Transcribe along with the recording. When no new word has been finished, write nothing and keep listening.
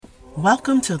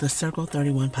Welcome to the Circle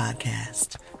 31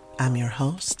 podcast. I'm your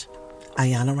host,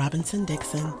 Ayana Robinson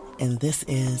Dixon, and this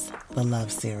is the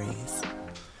Love Series.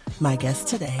 My guests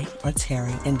today are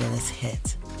Terry and Dennis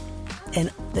Hitt.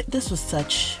 And this was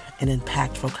such an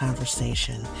impactful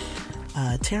conversation.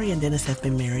 Terry and Dennis have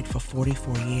been married for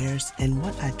 44 years, and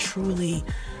what I truly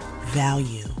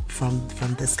value from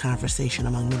this conversation,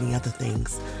 among many other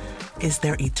things, is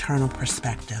their eternal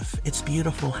perspective. It's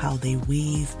beautiful how they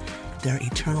weave their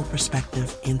eternal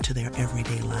perspective into their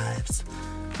everyday lives.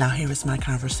 Now here is my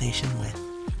conversation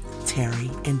with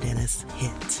Terry and Dennis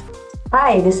Hitt.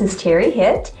 Hi, this is Terry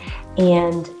Hitt,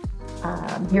 and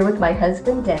I'm here with my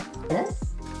husband,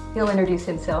 Dennis. He'll introduce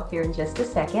himself here in just a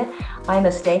second. I'm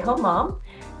a stay-home mom,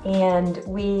 and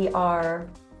we are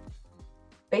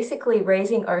basically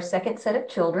raising our second set of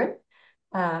children.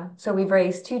 So we've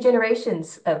raised two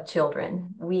generations of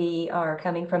children. We are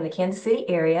coming from the Kansas City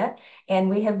area, and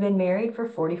we have been married for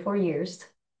 44 years.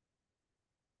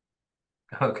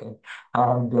 Okay,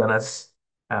 I'm Dennis,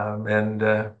 and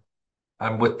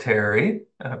I'm with Terry.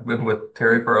 I've been with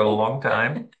Terry for a long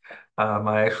time.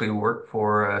 I actually work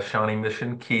for Shawnee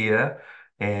Mission Kia,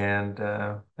 and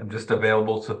I'm just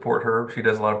available to support her. She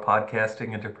does a lot of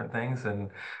podcasting and different things, and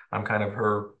I'm kind of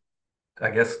her,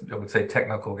 I guess I would say,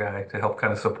 technical guy to help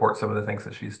kind of support some of the things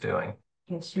that she's doing.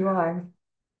 Yes, you are.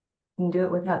 Can do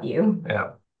it without you.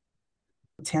 Yeah.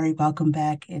 Terry, welcome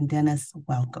back, and Dennis,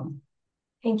 welcome.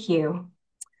 Thank you.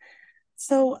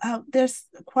 So there's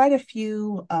quite a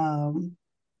few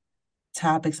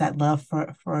topics I'd love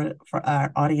for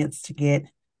our audience to get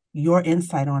your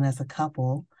insight on as a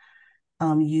couple.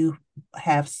 You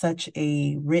have such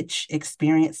a rich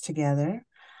experience together,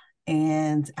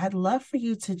 and I'd love for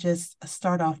you to just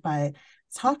start off by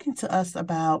talking to us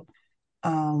about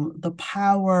the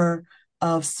power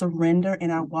of surrender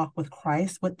in our walk with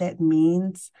Christ, what that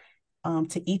means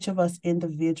to each of us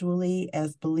individually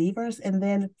as believers, and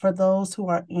then for those who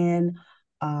are in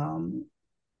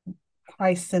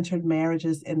Christ-centered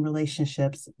marriages and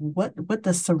relationships, what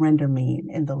does surrender mean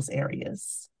in those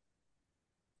areas?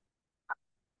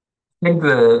 I think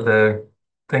the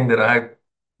thing that I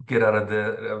get out of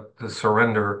the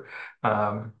surrender,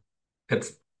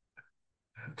 it's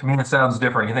to me it sounds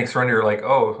different. You think surrender, you're like,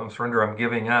 oh, I'm surrender, I'm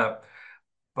giving up.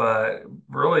 But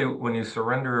really, when you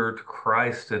surrender to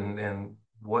Christ and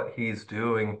what He's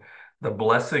doing, the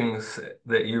blessings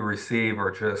that you receive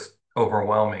are just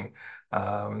overwhelming.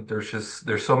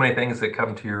 There's so many things that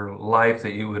come to your life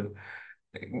that you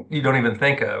don't even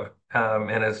think of,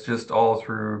 and it's just all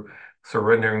through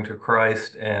surrendering to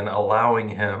Christ and allowing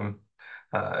Him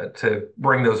to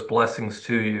bring those blessings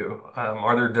to you.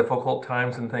 Are there difficult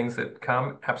times and things that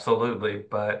come? Absolutely,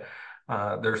 but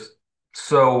there's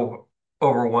so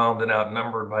overwhelmed and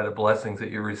outnumbered by the blessings that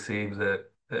you receive that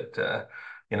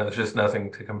it's just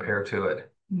nothing to compare to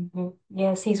it. Mm-hmm.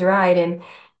 Yes, he's right. And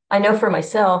I know for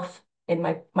myself, in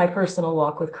my personal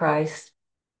walk with Christ,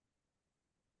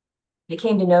 I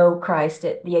came to know Christ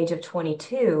at the age of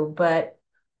 22, but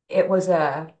it was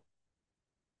a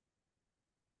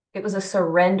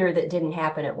surrender that didn't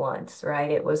happen at once,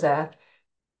 right? It was a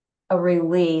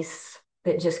release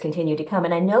that just continued to come.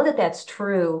 And I know that that's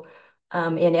true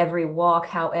in every walk.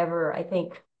 However, I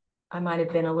think I might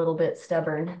have been a little bit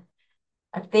stubborn,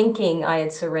 thinking I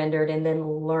had surrendered and then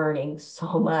learning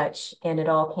so much. And it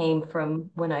all came from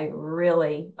when I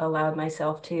really allowed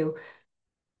myself to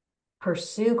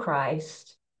pursue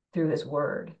Christ through His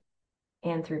Word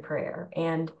and through prayer.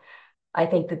 And I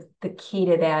think that the key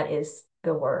to that is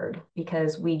the Word,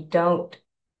 because we don't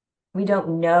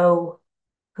know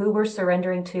who we're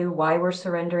surrendering to, why we're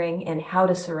surrendering, and how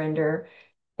to surrender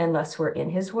unless we're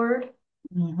in His Word.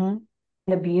 Mm-hmm.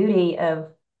 The beauty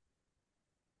of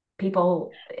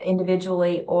people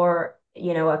individually or,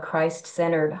 a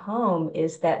Christ-centered home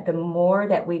is that the more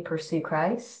that we pursue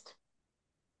Christ,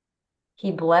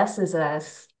 He blesses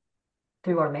us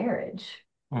through our marriage.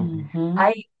 Mm-hmm.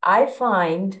 I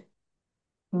find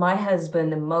my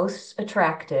husband the most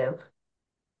attractive,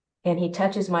 and he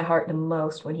touches my heart the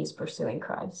most when he's pursuing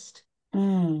Christ.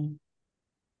 Mm.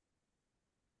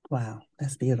 Wow,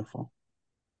 that's beautiful.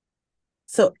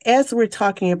 So as we're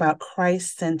talking about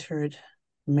Christ-centered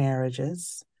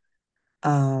marriages,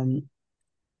 the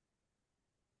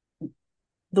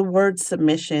word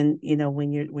submission,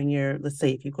 when you're, let's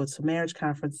say if you go to marriage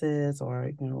conferences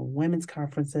or, women's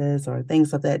conferences or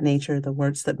things of that nature, the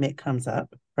word submit comes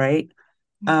up, right?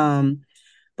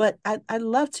 But I'd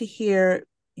love to hear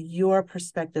your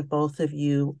perspective, both of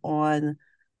you, on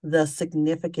the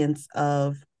significance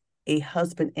of a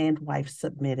husband and wife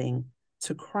submitting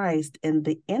to Christ and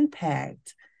the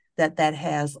impact that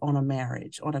has on a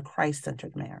marriage, on a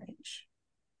Christ-centered marriage?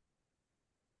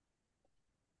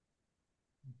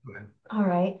 All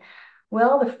right.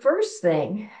 Well, the first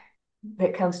thing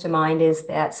that comes to mind is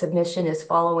that submission is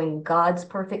following God's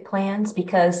perfect plans,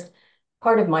 because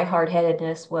part of my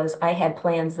hard-headedness was I had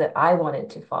plans that I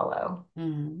wanted to follow.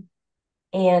 Mm-hmm.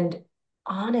 And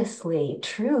honestly,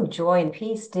 true joy and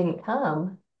peace didn't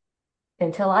come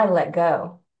until I let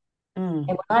go. Mm.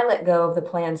 And when I let go of the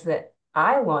plans that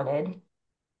I wanted,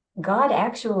 God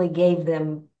actually gave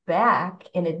them back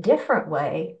in a different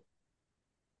way,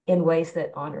 in ways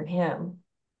that honored him.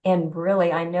 And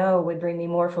really, I know would bring me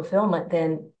more fulfillment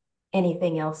than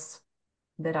anything else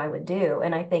that I would do.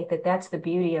 And I think that that's the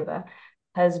beauty of a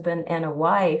husband and a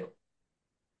wife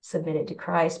submitted to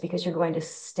Christ, because you're going to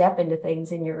step into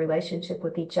things in your relationship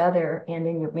with each other and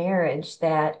in your marriage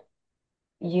that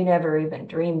you never even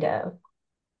dreamed of.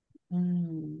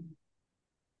 Mm.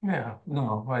 Yeah,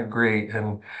 no, I agree.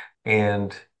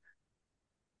 And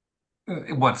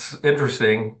what's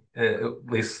interesting, at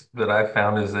least that I've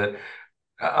found, is that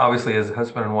obviously as a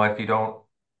husband and wife, you don't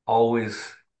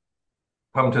always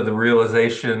come to the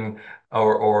realization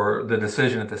or the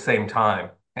decision at the same time.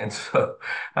 And so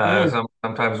Mm.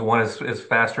 sometimes one is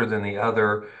faster than the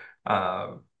other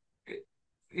uh,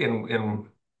 in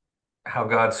how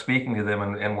God's speaking to them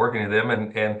and working to them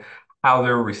and how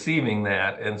they're receiving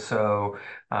that. And so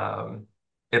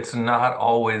it's not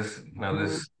always,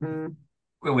 this Mm.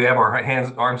 we have our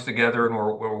arms together and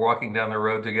we're walking down the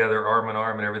road together, arm in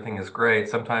arm, and everything is great.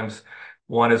 Sometimes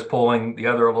one is pulling the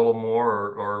other a little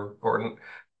more, or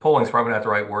pulling is probably not the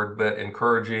right word, but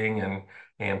encouraging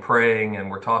and praying, and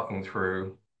we're talking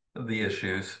through the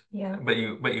issues. Yeah. But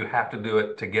you have to do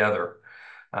it together,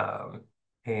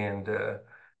 and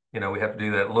we have to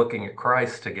do that looking at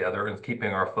Christ together and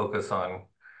keeping our focus on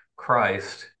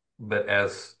Christ, but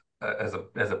as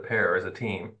a pair, as a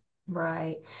team.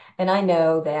 Right. And I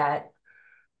know that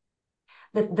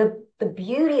the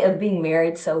beauty of being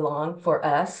married so long, for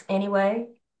us anyway,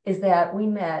 is that we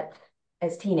met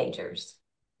as teenagers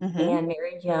Mm-hmm. and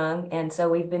married young. And so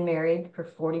we've been married for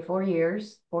 44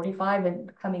 years, 45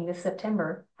 and coming this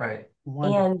September. Right.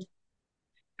 Wonderful.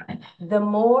 And the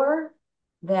more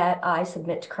that I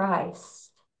submit to Christ,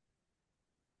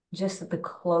 just the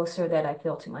closer that I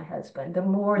feel to my husband, the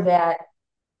more that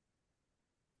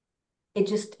it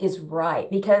just is right.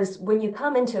 Because when you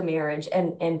come into a marriage,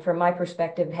 and from my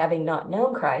perspective, having not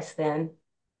known Christ, then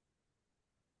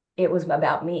it was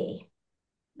about me.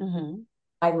 Mm-hmm.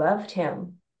 I loved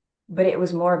him, but it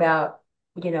was more about,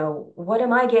 what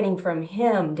am I getting from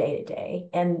him day to day?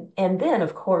 And then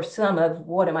of course some of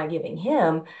what am I giving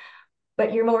him,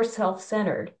 but you're more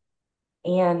self-centered.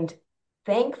 And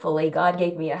thankfully, God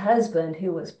gave me a husband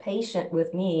who was patient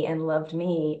with me and loved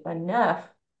me enough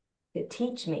to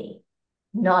teach me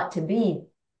not to be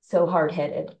so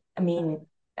hard-headed.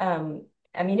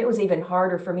 It was even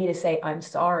harder for me to say I'm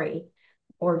sorry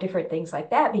or different things like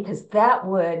that, because that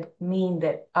would mean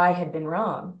that I had been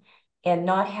wrong. And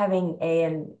not having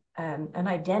an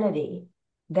identity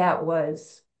that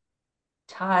was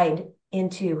tied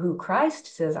into who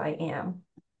Christ says I am.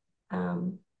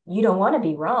 You don't want to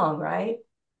be wrong, right?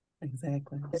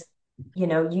 Exactly. You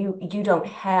don't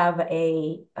have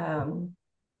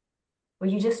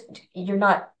you're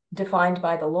not defined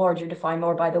by the Lord, you're defined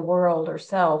more by the world or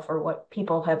self or what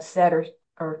people have said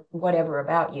or whatever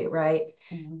about you, right?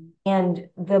 Mm-hmm. And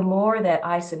the more that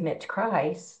I submit to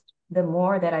Christ, the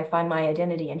more that I find my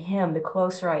identity in him, the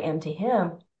closer I am to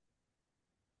him,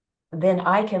 then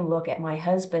I can look at my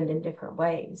husband in different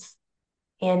ways.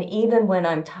 And even when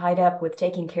I'm tied up with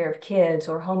taking care of kids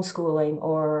or homeschooling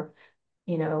or,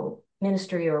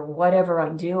 ministry or whatever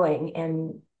I'm doing,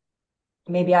 and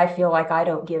maybe I feel like I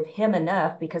don't give him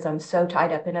enough because I'm so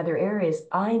tied up in other areas,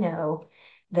 I know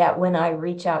that when I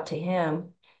reach out to him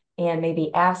and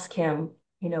maybe ask him,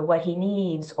 what he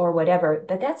needs or whatever,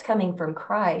 that's coming from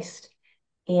Christ.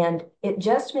 And it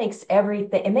just makes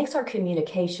everything, it makes our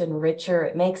communication richer.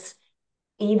 It makes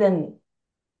even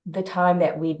the time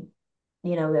that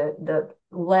the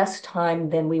less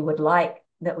time than we would like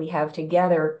that we have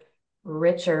together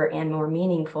richer and more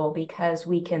meaningful, because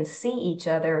we can see each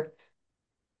other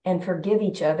and forgive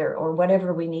each other or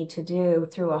whatever we need to do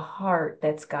through a heart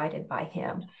that's guided by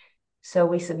him. So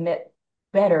we submit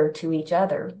better to each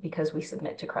other because we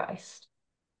submit to Christ.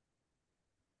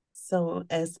 So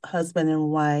as husband and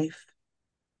wife,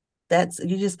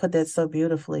 you just put that so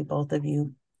beautifully, both of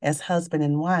you. As husband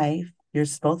and wife, you're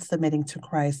both submitting to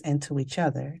Christ and to each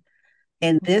other.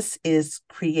 And this is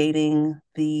creating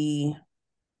a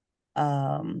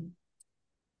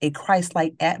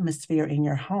Christ-like atmosphere in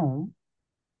your home.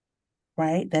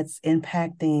 right? That's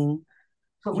impacting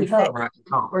But your we fa- hope. Right.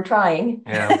 We're trying,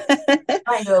 Yeah.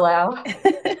 trying to allow.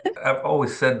 I've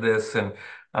always said this, and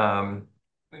um,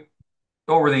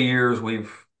 over the years,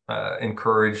 we've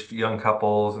encouraged young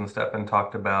couples and stuff and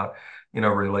talked about,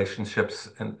 relationships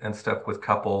and stuff with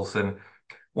couples. And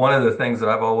one of the things that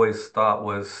I've always thought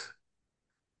was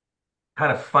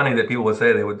kind of funny that people would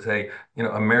say,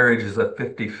 a marriage is a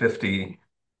 50-50,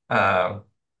 um,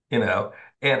 you know,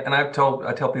 and I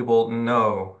tell people,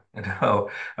 no, no,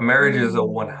 a marriage is a Mm,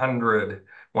 100,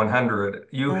 100.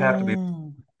 You have to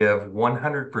mm, give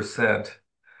 100%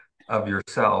 of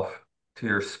yourself to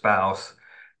your spouse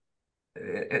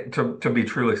to be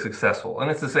truly successful. And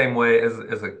it's the same way as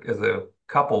a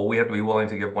couple, we have to be willing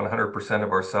to give 100%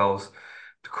 of ourselves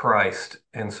to Christ.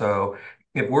 And so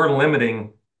if we're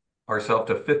limiting ourselves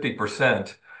to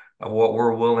 50% of what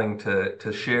we're willing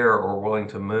to share or willing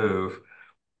to move,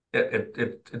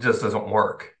 it just doesn't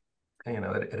work.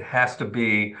 It has to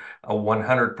be a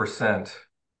 100%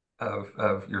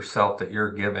 of yourself that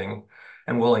you're giving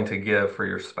and willing to give for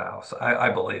your spouse, I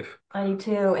believe. I do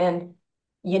too. And,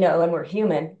 and we're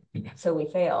human, so we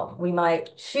fail. We might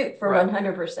shoot for Right.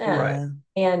 100%. Right. yeah.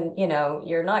 And,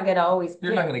 you're not going to always,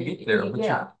 You're not going to get there, but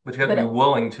yeah. you have to be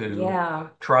willing to Yeah,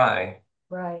 try.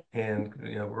 right, And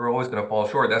we're always going to fall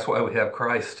short. That's why we have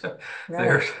Christ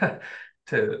there right.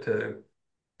 to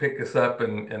pick us up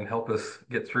and help us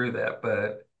get through that.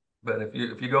 But if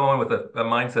you go in with a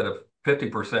mindset of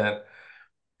 50%,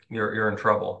 you're in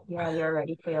trouble. Yeah, you're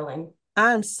already failing.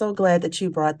 I'm so glad that you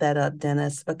brought that up,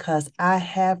 Dennis, because I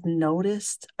have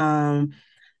noticed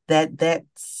that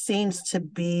seems to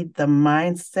be the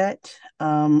mindset.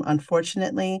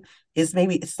 Unfortunately, is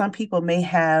maybe some people may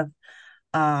have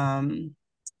um,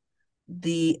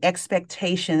 the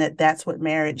expectation that that's what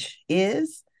marriage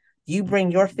is. You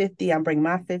bring your 50, I bring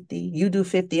my 50. You do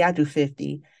 50, I do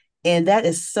 50. And that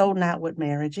is so not what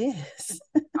marriage is.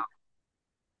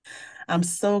 I'm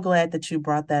so glad that you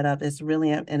brought that up. It's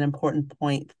really an important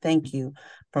point. Thank you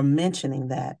for mentioning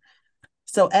that.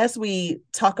 So, as we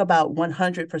talk about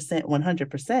 100%,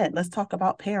 100%, let's talk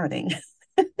about parenting.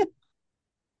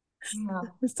 Yeah.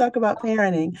 Let's talk about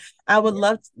parenting. I would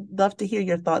love to hear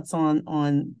your thoughts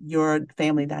on your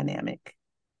family dynamic.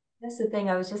 That's the thing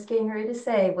I was just getting ready to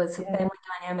say was the Yeah, family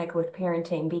dynamic with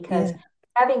parenting, because yeah.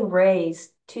 having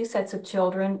raised two sets of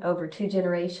children over two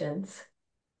generations,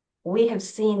 we have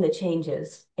seen the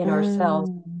changes in ourselves,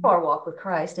 Mm. our walk with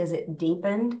Christ, as it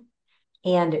deepened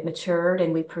and it matured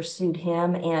and we pursued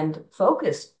him and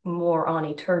focused more on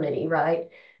eternity, right?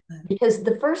 Because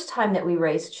the first time that we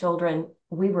raised children,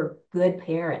 we were good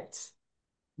parents,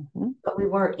 Mhm. but we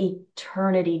weren't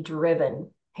eternity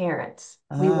driven parents.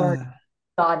 We weren't Ah,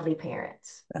 godly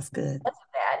parents. that's good. That's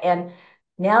that. And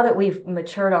now that we've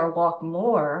matured our walk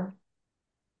more,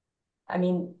 I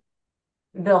mean,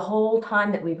 the whole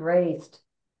time that we've raised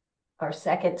our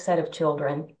second set of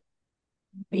children,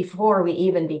 before we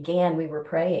even began, we were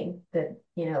praying that,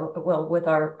 well, with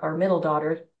our middle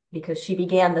daughter, because she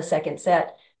began the second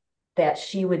set, that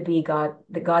she would be God,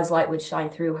 that God's light would shine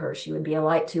through her. She would be a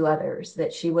light to others,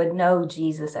 that she would know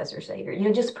Jesus as her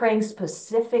Savior. Just praying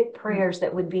specific prayers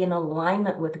that would be in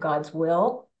alignment with God's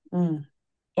will Mm,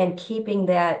 and keeping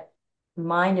that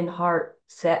mind and heart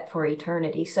set for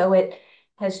eternity. So it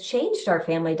has changed our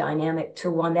family dynamic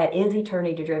to one that is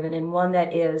eternity driven and one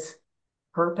that is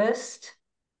purposed,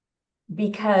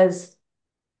 because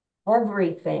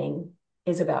everything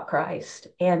is about Christ.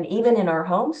 And even in our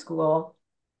homeschool,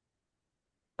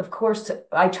 of course,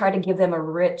 I try to give them a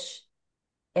rich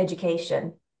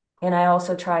education. And I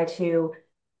also try to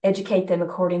educate them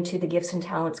according to the gifts and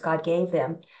talents God gave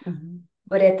them. mhm.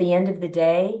 But at the end of the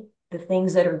day, the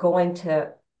things that are going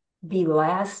to be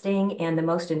lasting and the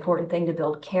most important thing to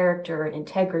build character and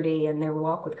integrity in their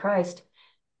walk with Christ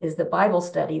is the Bible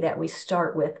study that we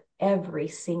start with every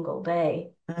single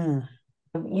day. Mm,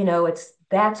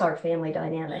 That's our family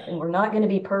dynamic, and we're not going to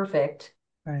be perfect.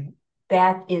 right.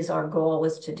 That is our goal,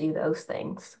 is to do those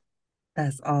things.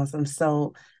 That's awesome.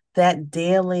 So that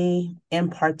daily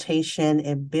impartation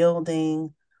and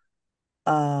building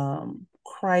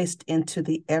Christ into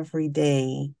the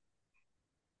everyday,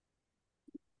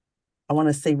 I want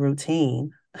to say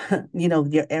routine,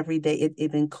 your everyday,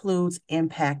 it includes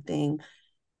impacting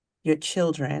your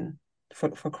children for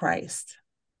Christ.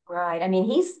 Right. I mean,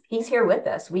 he's here with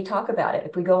us. We talk about it.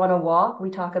 If we go on a walk, we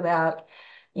talk about,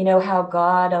 how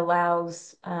God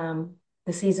allows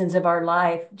the seasons of our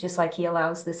life, just like he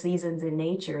allows the seasons in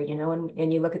nature,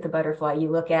 and you look at the butterfly, you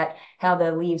look at how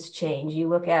the leaves change, you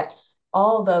look at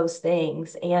all those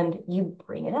things and you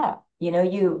bring it up.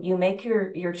 You make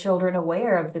your children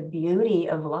aware of the beauty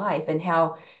of life and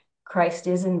how Christ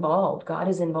is involved. God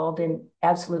is involved in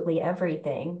absolutely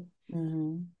everything.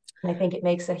 Mhm. And I think it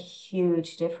makes a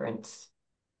huge difference.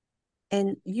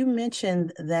 And you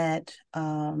mentioned that,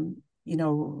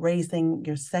 raising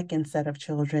your second set of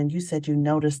children, you said you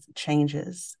noticed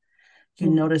changes, you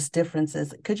Mhm. noticed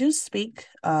differences. Could you speak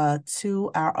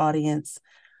to our audience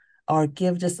or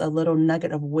give just a little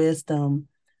nugget of wisdom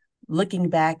looking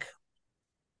back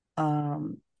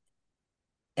um,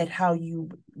 at how you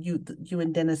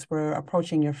and Dennis were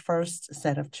approaching your first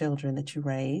set of children that you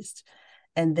raised,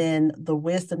 and then the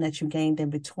wisdom that you gained in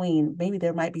between? Maybe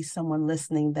there might be someone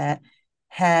listening that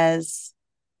has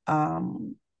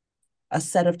um, a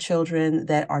set of children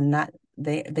that are not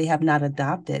they have not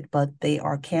adopted, but they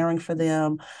are caring for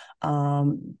them.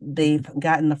 They've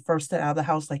gotten the first set out of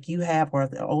the house like you have, or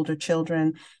the older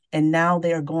children, and now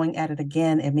they are going at it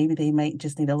again. And maybe they might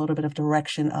just need a little bit of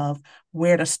direction of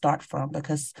where to start from,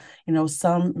 because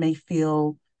some may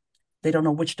feel they don't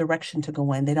know which direction to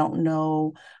go in. They don't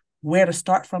know where to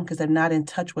start from because they're not in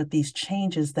touch with these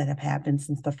changes that have happened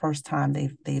since the first time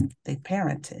they've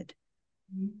parented.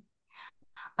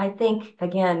 I think,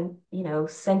 again,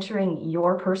 centering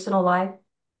your personal life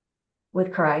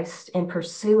with Christ and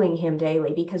pursuing Him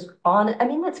daily, because I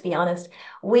mean, let's be honest,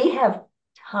 we have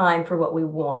time for what we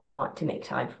want to make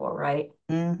time for, right?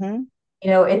 Mm-hmm.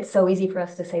 It's so easy for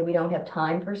us to say we don't have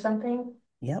time for something,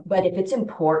 Yep. but if it's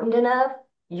important enough,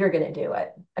 you're going to do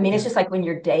it. I mean, it's Yeah. just like when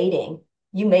you're dating,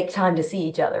 you make time to see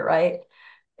each other, right?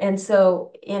 And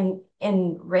so in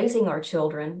raising our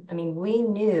children, I mean, we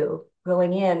knew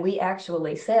going in, we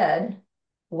actually said,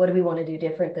 what do we want to do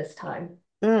different this time?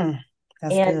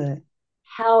 That's And good.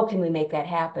 how can we make that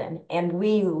happen? And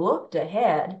we looked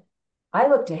ahead. I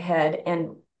looked ahead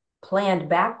and planned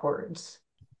backwards.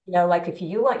 Like if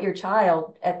you want your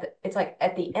child it's like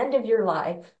at the end of your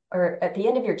life or at the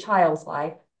end of your child's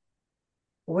life,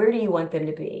 where do you want them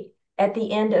to be? At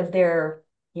the end of their,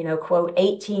 quote,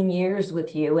 18 years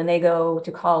with you when they go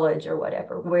to college or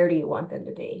whatever, where do you want them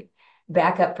to be?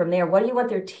 Back up from there, what do you want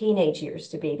their teenage years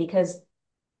to be? Because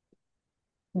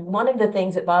one of the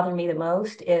things that bothered me the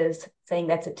most is saying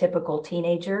that's a typical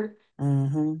teenager,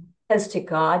 Mm-hmm. because to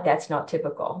God, that's not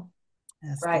typical,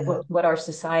 That's right? good. What our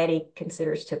society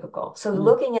considers typical. So Mm.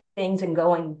 looking at things and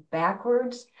going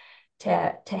backwards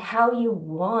to how you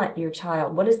want your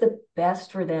child, what is the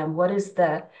best for them? What is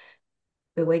the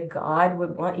way God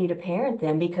would want you to parent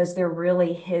them, because they're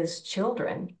really His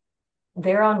children.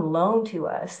 They're on loan to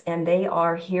us and they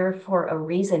are here for a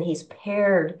reason. He's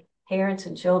paired parents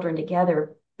and children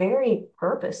together very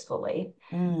purposefully.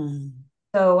 Mm.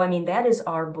 So, I mean, that is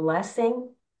our blessing,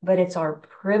 but it's our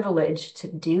privilege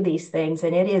to do these things,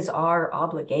 and it is our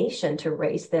obligation to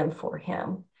raise them for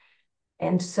Him.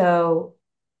 And so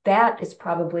that is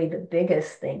probably the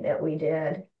biggest thing that we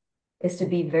did, is to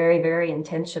be very, very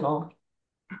intentional.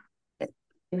 Do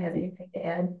you have anything to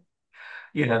add?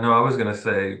 Yeah, no, I was going to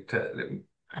say,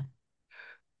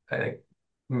 I think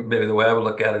maybe the way I would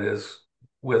look at it is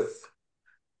with,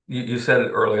 you said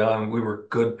it early on, we were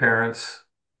good parents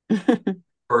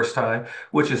first time,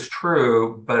 which is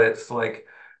true, but it's like,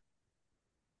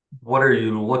 what are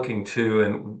you looking to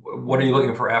and what are you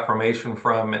looking for affirmation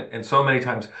from? And so many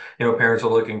times, parents are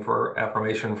looking for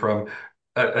affirmation from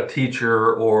a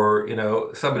teacher or,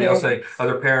 somebody else Yeah. saying,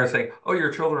 other parents saying, oh,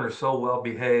 your children are so well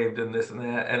behaved and this and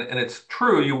that. And it's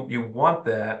true, you want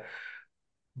that,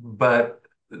 but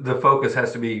the focus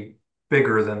has to be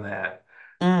bigger than that.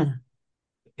 Mm.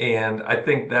 And I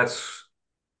think I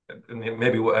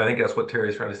think that's what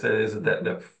Terry's trying to say is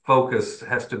that focus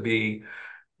has to be,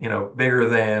 bigger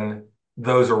than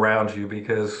those around you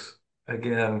because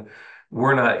again,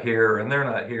 we're not here and they're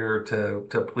not here to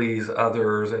please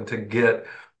others and to get,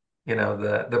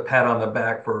 the pat on the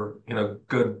back for,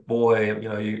 good boy,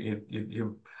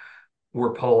 you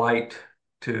were polite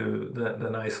to the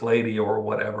nice lady or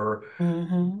whatever.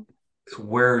 Mm-hmm. It's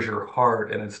where's your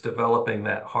heart and it's developing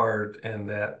that heart and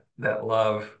that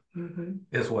love Mm-hmm.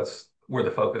 is what's where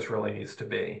the focus really needs to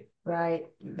be. Right.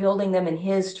 Building them in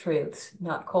His truths,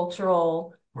 not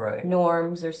cultural Right.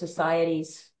 norms or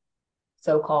society's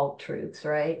so-called truths,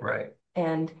 right? Right.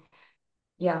 And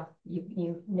yeah,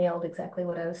 you nailed exactly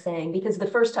what I was saying, because the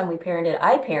first time I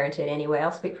parented anyway,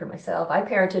 I'll speak for myself. I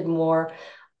parented more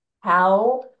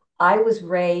how I was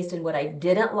raised and what I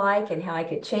didn't like and how I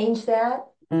could change that,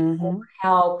 or Mm-hmm.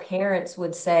 how parents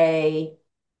would say,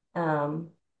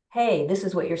 um, hey, this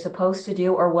is what you're supposed to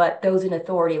do, or what those in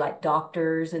authority, like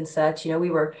doctors and such. We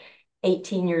were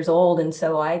 18 years old, and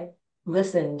so I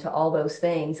listened to all those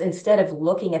things instead of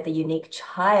looking at the unique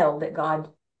child that God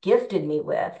gifted me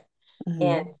with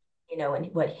and Mm-hmm.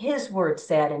 and what his word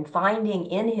said, and finding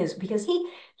in his, because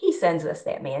he sends us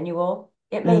that manual.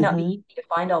 It may not be Mm-hmm. easy to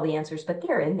find all the answers, but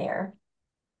they're in there.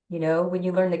 When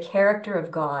you learn the character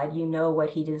of God, you know what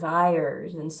he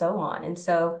desires and so on. And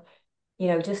so,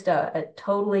 just a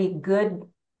totally good,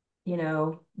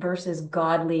 versus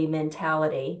godly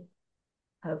mentality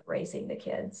of raising the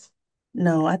kids.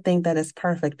 No, I think that is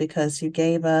perfect because you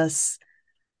gave us,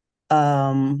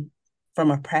 um, from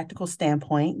a practical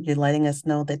standpoint, you're letting us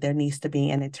know that there needs to be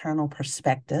an eternal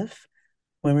perspective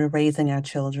when we're raising our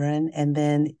children. And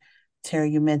then, Terry,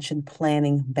 you mentioned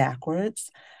planning backwards.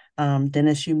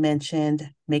 Dennis, you mentioned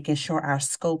making sure our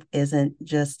scope isn't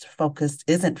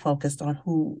focused on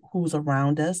who's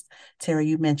around us. Terry,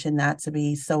 you mentioned not to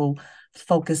be so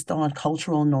focused on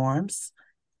cultural norms,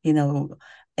 you know,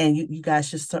 and you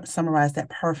guys just summarized that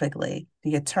perfectly.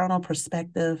 The eternal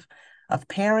perspective of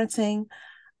parenting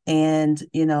and,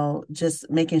 just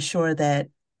making sure that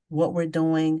what we're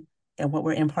doing and what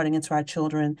we're imparting into our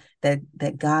children,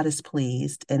 that God is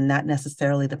pleased and not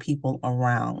necessarily the people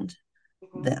around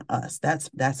us.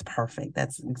 That's perfect.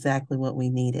 That's exactly what we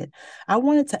needed. I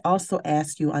wanted to also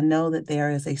ask you, I know that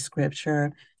there is a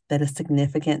scripture that is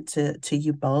significant to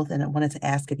you both, and I wanted to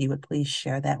ask if you would please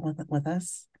share that with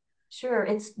us. Sure.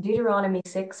 It's Deuteronomy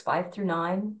 6,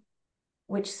 5-9,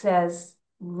 which says,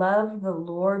 love the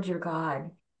Lord your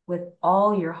God with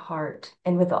all your heart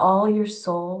and with all your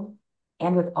soul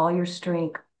and with all your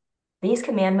strength. These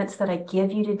commandments that I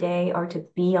give you today are to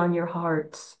be on your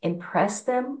hearts. Impress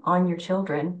them on your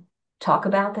children. Talk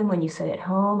about them when you sit at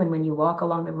home and when you walk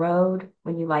along the road,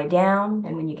 when you lie down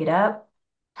and when you get up.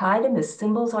 Tie them as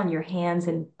symbols on your hands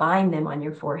and bind them on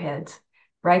your foreheads.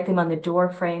 Write them on the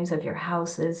door frames of your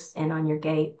houses and on your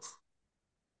gates.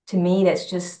 To me, that's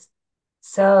just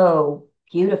so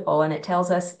beautiful. And it tells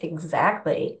us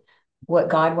exactly what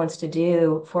God wants to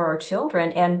do for our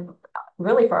children and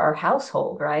really for our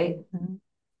household, right? Mhm.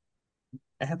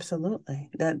 Absolutely.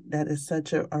 That is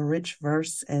such a rich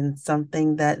verse and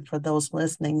something that for those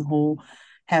listening who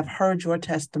have heard your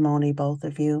testimony, both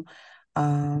of you,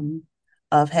 um,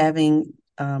 of having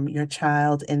your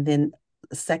child and then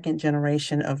the second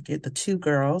generation of the two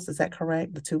girls, is that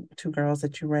correct? The two girls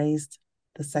that you raised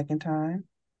the second time?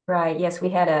 Right. Yes, we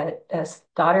had a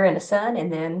daughter and a son,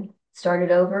 and then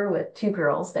started over with two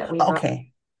girls that we brought.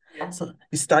 Okay. Yeah. So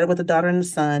you started with a daughter and a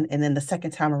son, and then the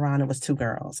second time around it was two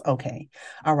girls. Okay.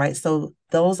 All right. So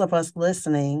those of us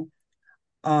listening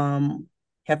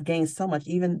have gained so much.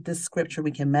 Even this scripture,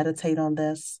 we can meditate on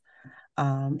this,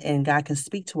 and God can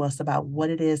speak to us about what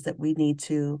it is that we need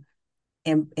to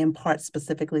impart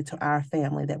specifically to our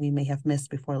family that we may have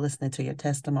missed before listening to your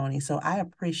testimony. So I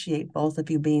appreciate both of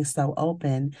you being so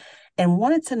open and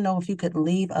wanted to know if you could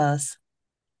leave us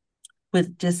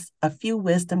with just a few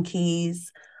wisdom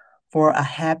keys for a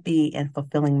happy and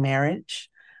fulfilling marriage.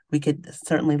 We could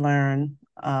certainly learn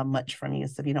much from you.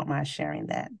 So if you don't mind sharing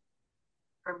that.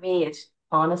 For me, it's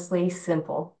honestly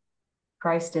simple.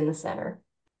 Christ in the center.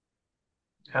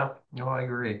 Yeah, no, I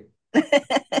agree.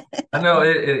 I know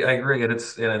I agree, and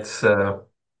it's uh,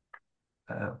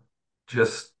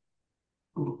 just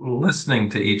listening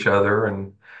to each other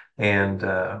and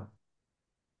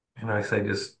I say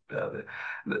just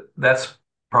that's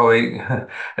probably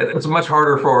it's much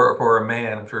harder for a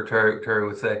man. I'm sure Terry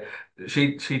would say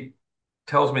she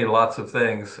tells me lots of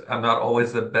things. I'm not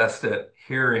always the best at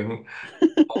hearing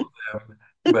all of them,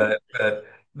 but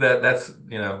that's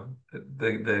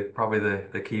the probably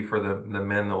the key for the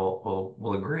men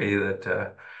will agree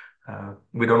that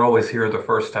we don't always hear the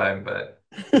first time, but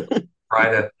to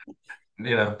try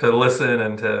to listen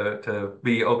and to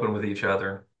be open with each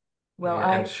other Well,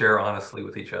 and share honestly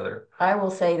with each other. I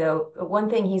will say though, one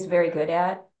thing he's very good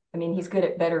at, I mean, he's good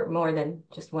at better more than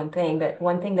just one thing, but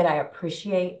one thing that I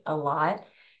appreciate a lot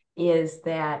is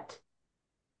that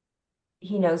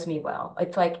he knows me well.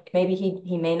 It's like maybe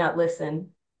he may not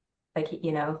listen, like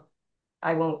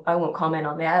I won't comment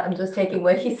on that. I'm just taking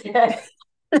what he said.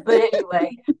 But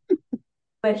anyway,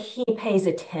 but he pays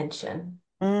attention.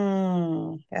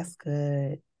 That's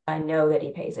good. I know that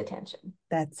he pays attention.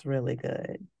 That's really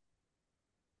good.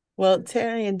 Well,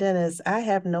 Terry and Dennis, I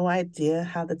have no idea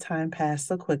how the time passed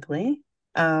so quickly.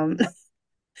 Um,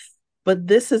 but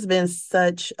this has been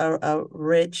such a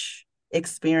rich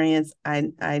experience.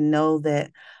 I know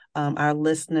that our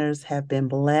listeners have been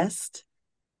blessed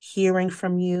hearing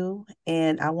from you,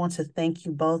 and I want to thank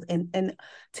you both. And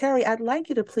Terry, I'd like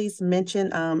you to please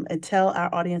mention and tell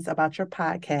our audience about your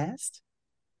podcast.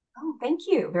 Oh, thank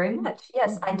you very much.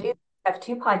 Yes, I do have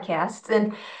two podcasts,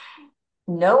 and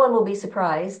no one will be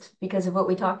surprised because of what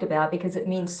we talked about, because it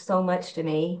means so much to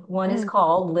me. One is Mm.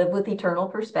 called Live with Eternal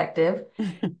Perspective,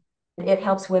 it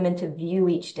helps women to view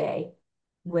each day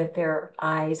with their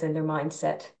eyes and their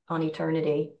mindset on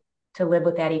eternity, to live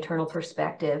with that eternal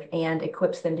perspective, and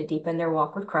equips them to deepen their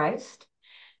walk with Christ.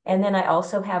 And then I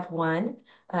also have one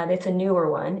that's a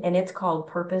newer one, and it's called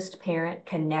Purposed Parent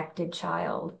Connected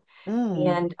Child.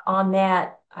 And on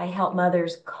that, I help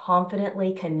mothers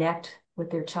confidently connect with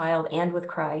their child and with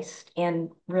Christ, and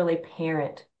really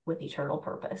parent with eternal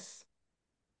purpose.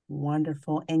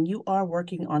 Wonderful. And you are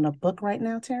working on a book right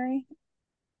now, Terry?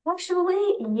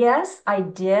 Actually, yes, I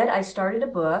did. I started a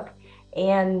book,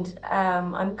 and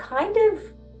I'm kind of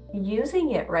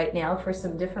using it right now for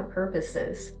some different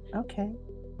purposes. Okay.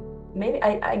 Maybe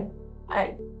I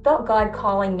felt God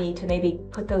calling me to maybe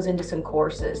put those into some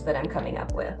courses that I'm coming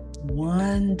up with.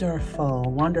 Wonderful,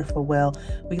 wonderful. Well,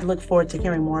 we look forward to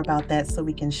hearing more about that so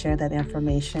we can share that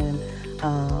information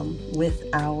with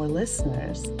our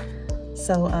listeners.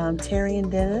 So, Terry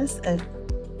and Dennis, if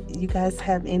you guys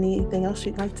have anything else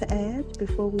you'd like to add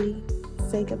before we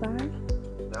say goodbye?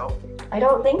 No. I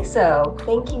don't think so.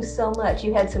 Thank you so much.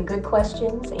 You had some good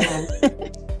questions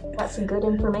and got some good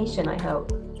information, I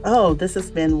hope. Oh, this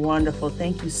has been wonderful.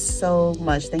 Thank you so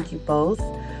much. Thank you both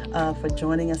for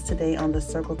joining us today on the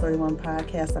Circle 31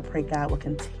 podcast. I pray God will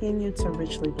continue to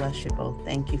richly bless you both.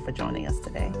 Thank you for joining us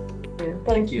today.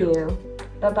 Thank you.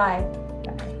 Bye-bye.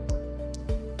 Bye.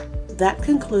 That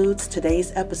concludes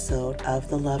today's episode of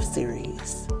the Love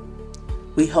Series.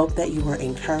 We hope that you were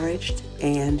encouraged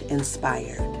and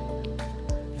inspired.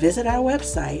 Visit our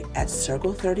website at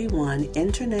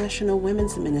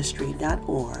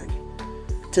circle31internationalwomensministry.org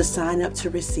to sign up to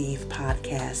receive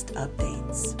podcast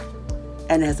updates.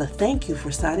 And as a thank you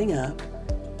for signing up,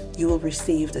 you will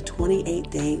receive the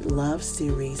 28-day Love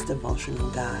Series devotional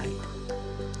guide.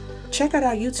 Check out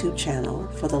our YouTube channel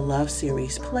for the Love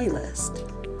Series playlist.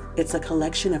 It's a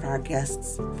collection of our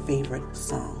guests' favorite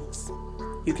songs.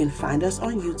 You can find us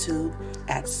on YouTube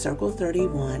at Circle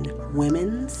 31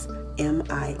 Women's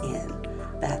MIN.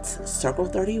 That's Circle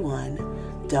 31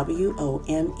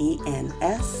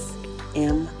 WOMENS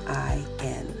MIN.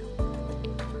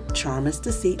 Charm is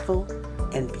deceitful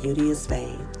and beauty is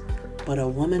vain, but a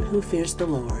woman who fears the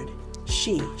Lord,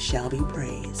 she shall be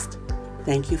praised.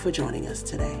 Thank you for joining us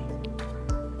today.